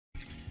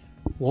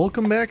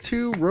Welcome back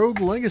to Rogue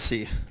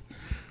Legacy.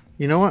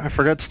 You know what? I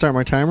forgot to start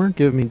my timer.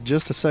 Give me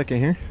just a second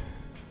here.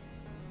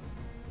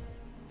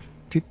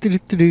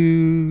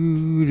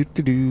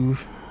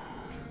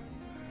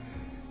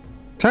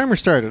 Timer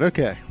started.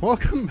 Okay.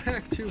 Welcome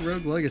back to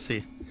Rogue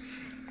Legacy.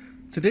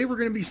 Today we're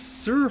going to be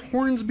Sir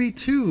Hornsby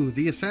 2,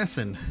 the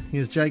assassin. He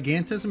has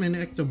Gigantism and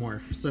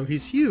Ectomorph. So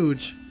he's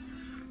huge,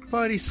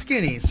 but he's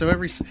skinny, so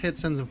every hit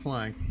sends him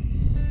flying.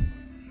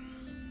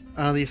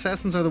 The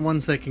assassins are the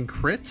ones that can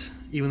crit,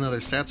 even though their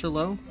stats are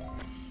low.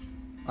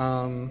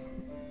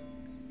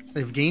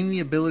 They've gained the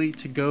ability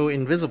to go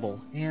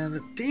invisible. And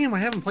damn, I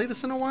haven't played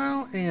this in a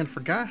while and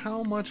forgot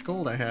how much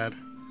gold I had.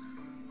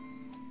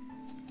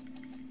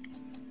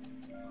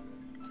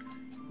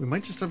 We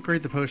might just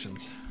upgrade the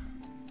potions.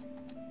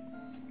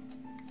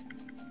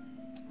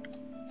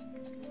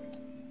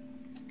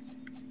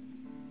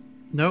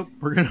 Nope,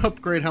 we're gonna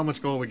upgrade how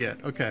much gold we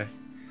get. Okay.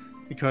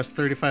 It costs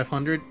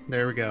 3,500.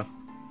 There we go.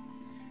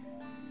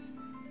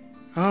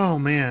 Oh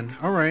man.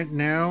 Alright,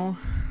 now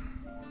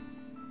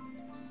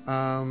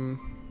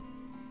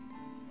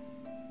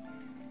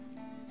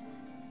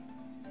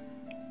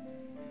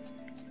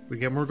we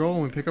get more gold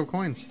when we pick up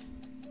coins.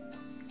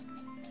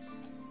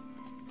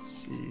 Let's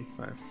see,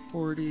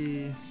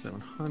 540,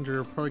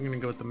 700. Probably gonna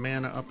go with the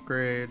mana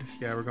upgrade.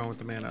 Yeah, we're going with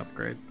the mana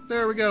upgrade.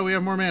 There we go, we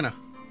have more mana.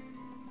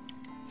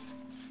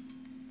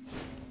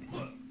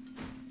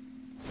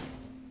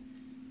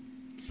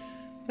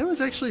 That was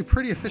actually a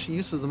pretty efficient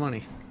use of the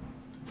money.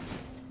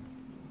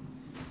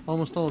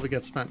 Almost all of it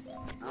gets spent.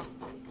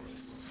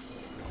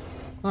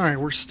 Alright,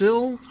 we're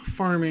still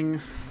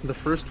farming the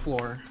first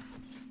floor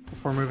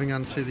before moving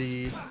on to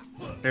the...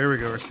 There we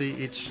go, see,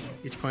 each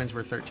coin's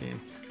worth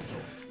 13.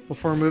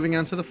 Before moving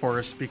on to the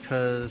forest,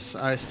 because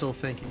I still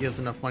think it gives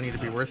enough money to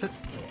be worth it.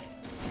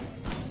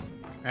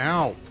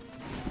 Ow!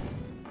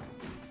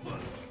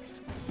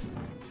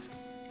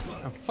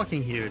 I'm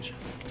fucking huge.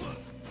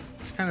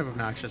 It's kind of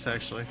obnoxious,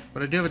 actually.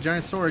 But I do have a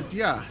giant sword,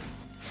 yeah!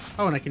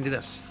 Oh, and I can do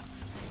this.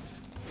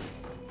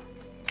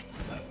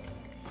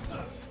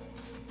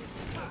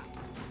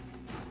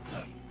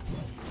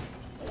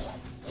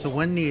 So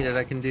when needed,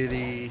 I can do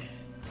the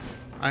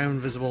I am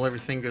invisible,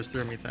 everything goes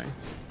through me thing.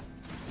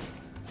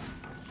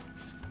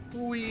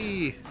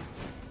 Whee!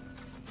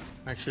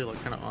 Actually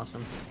look kind of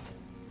awesome.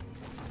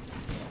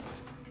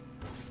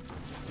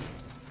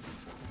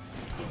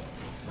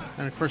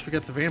 And of course we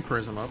got the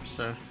vampirism up,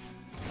 so...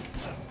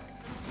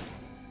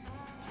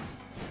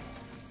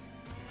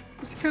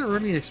 It's the kind of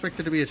room you'd expect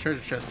there to be a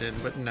treasure chest in,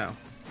 but no.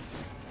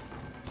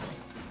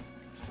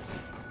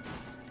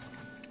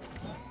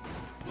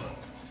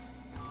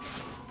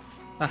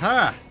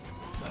 Aha!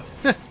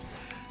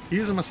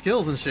 Using my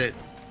skills and shit.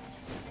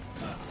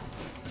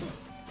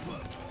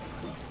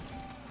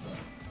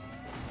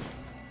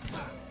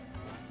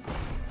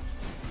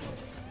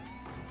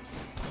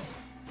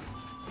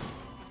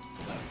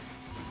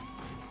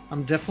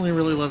 I'm definitely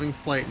really loving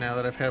flight now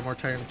that I've had more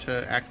time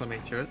to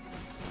acclimate to it.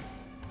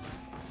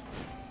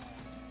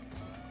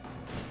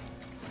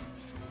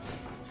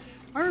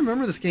 I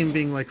remember this game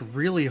being like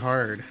really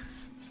hard.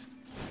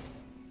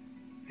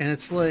 And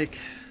it's like...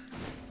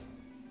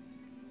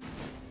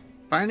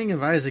 Binding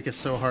of Isaac is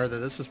so hard that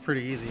this is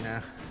pretty easy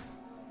now.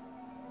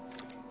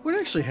 What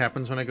actually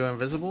happens when I go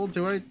invisible?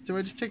 Do I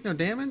just take no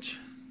damage?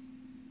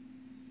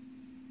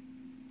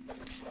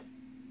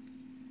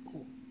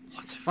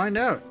 Let's find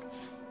out.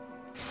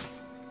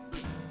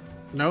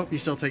 Nope, you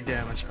still take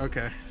damage.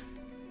 Okay.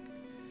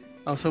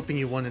 I was hoping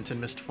you went into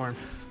mist form.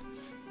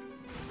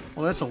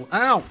 Well, that's a...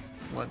 Ow!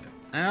 What?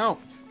 Ow!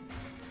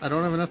 I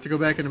don't have enough to go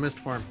back into mist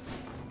form.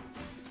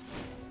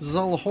 This is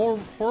all a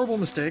horrible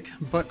mistake,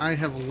 but I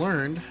have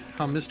learned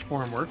how mist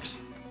form works.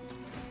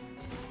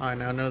 I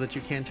now know that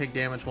you can take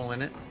damage while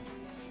in it.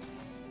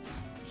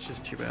 It's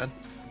just too bad.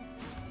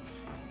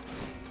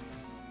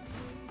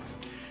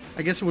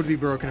 I guess it would be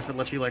broken if it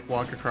let you like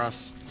walk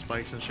across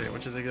spikes and shit,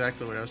 which is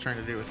exactly what I was trying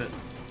to do with it.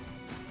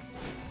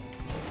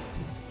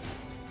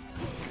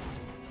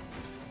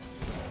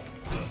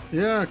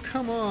 Yeah,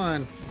 come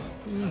on!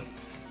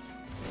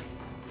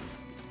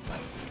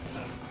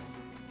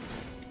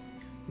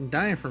 I'm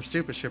dying from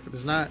stupid shit, but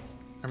there's not...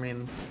 I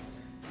mean,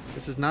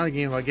 this is not a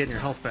game about getting your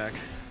health back.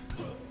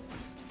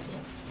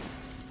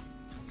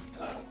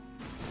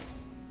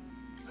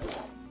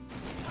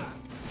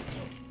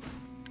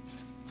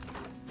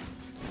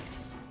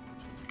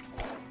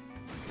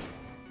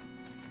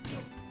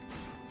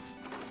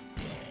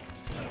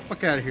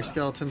 Fuck out of here,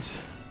 skeletons.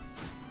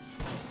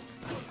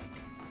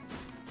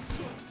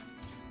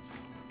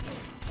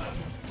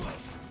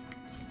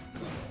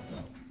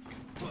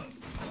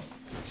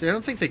 See, I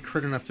don't think they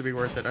crit enough to be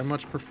worth it. I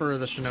much prefer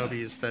the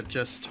shinobis that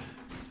just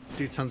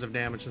do tons of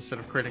damage instead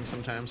of critting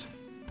sometimes.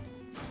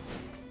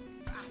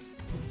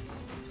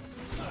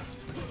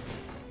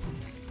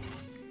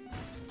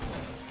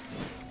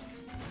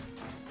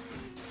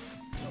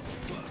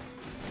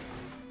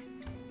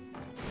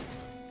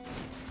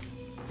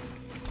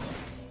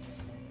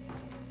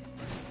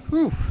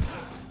 Whew.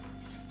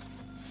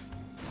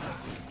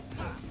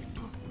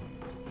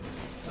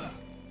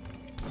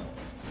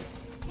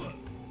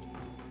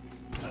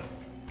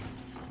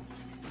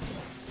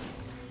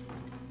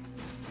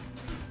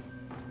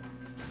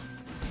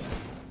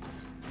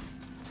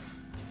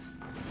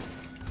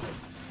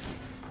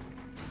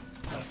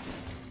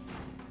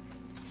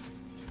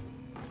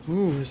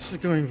 Ooh, this is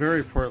going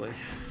very poorly.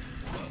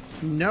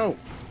 No!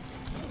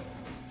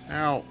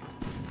 Ow.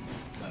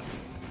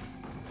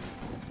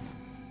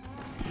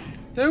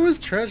 There was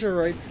treasure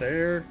right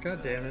there.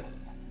 God damn it.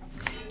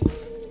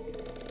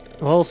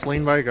 Well,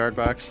 slain by a guard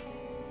box.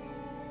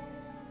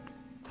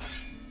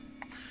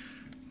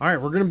 Alright,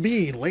 we're gonna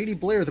be Lady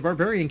Blair, the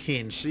Barbarian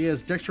King. She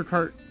has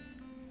dextrocardia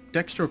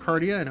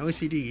and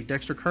OCD.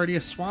 Dextrocardia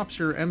swaps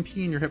your MP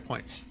and your hit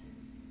points.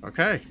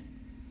 Okay.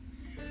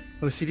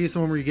 OCD is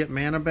the one where you get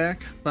mana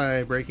back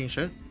by breaking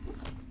shit.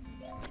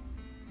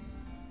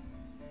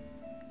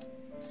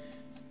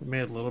 We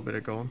made a little bit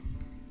of gold.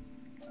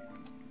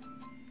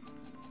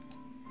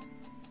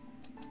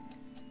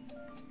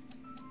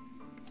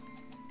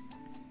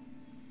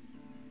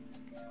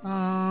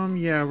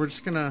 Yeah, we're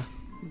just gonna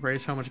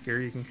raise how much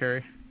gear you can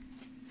carry.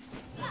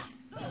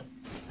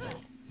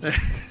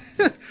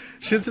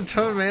 Shoots a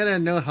ton of mana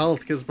and no health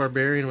because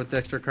Barbarian with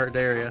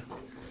Dextrocardia.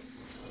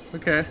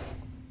 Okay.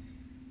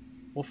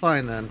 Well,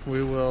 fine then.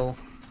 We will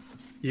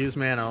use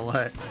mana a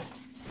lot.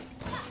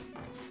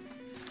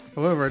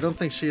 However, I don't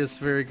think she has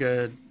very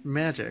good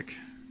magic.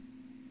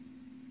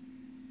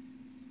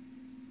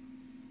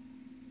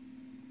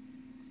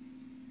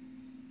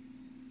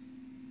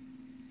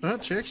 Oh,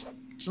 she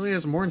actually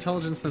has more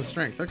intelligence than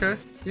strength. Okay,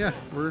 yeah,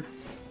 that's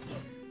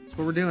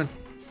what we're doing.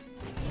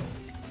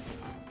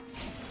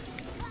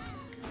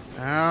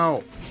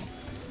 Ow!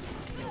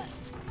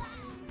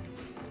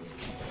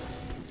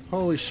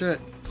 Holy shit!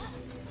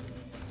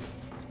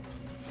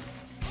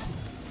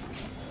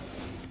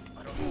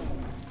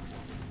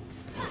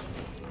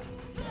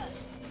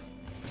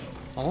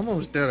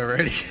 Almost dead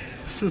already.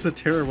 This was a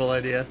terrible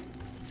idea.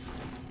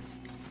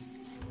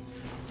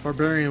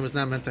 Barbarian was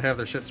not meant to have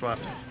their shit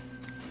swapped.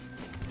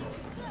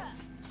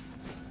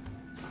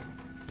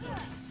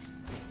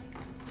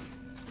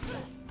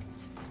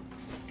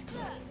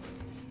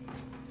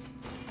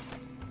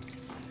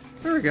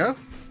 There we go.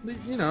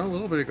 You know, a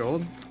little bit of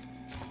gold.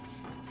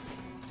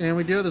 And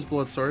we do have this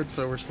blood sword,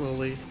 so we're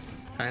slowly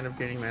kind of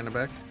gaining mana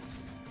back.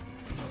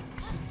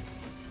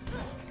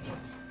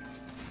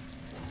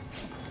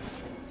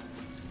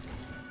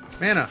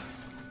 Mana!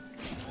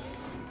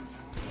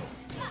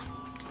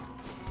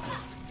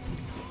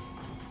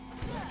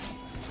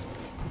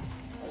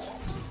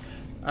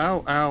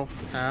 Ow, ow,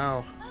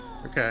 ow.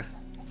 Okay.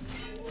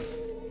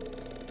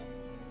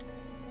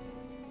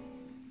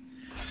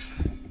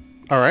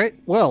 Alright,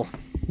 well,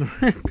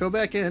 go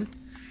back in.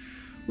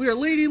 We are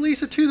Lady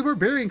Lisa 2, the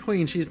Barbarian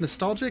Queen. She's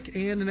nostalgic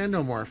and an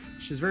endomorph.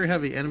 She's very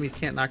heavy. Enemies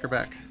can't knock her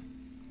back.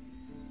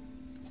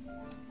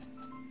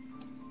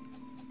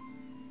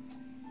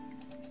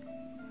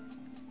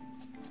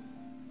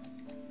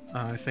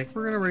 I think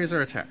we're going to raise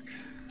our attack.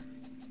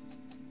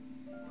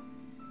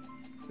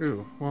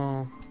 Ooh,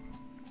 well,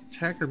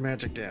 attack or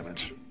magic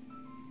damage.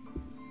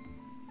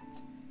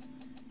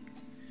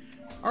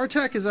 Our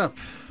attack is up.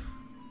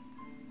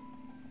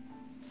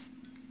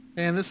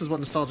 And this is what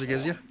nostalgia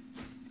gives you.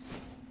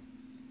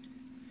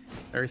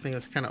 Everything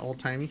that's kind of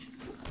old-timey.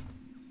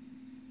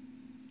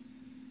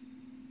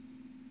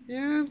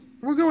 Yeah,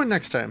 we'll go in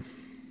next time.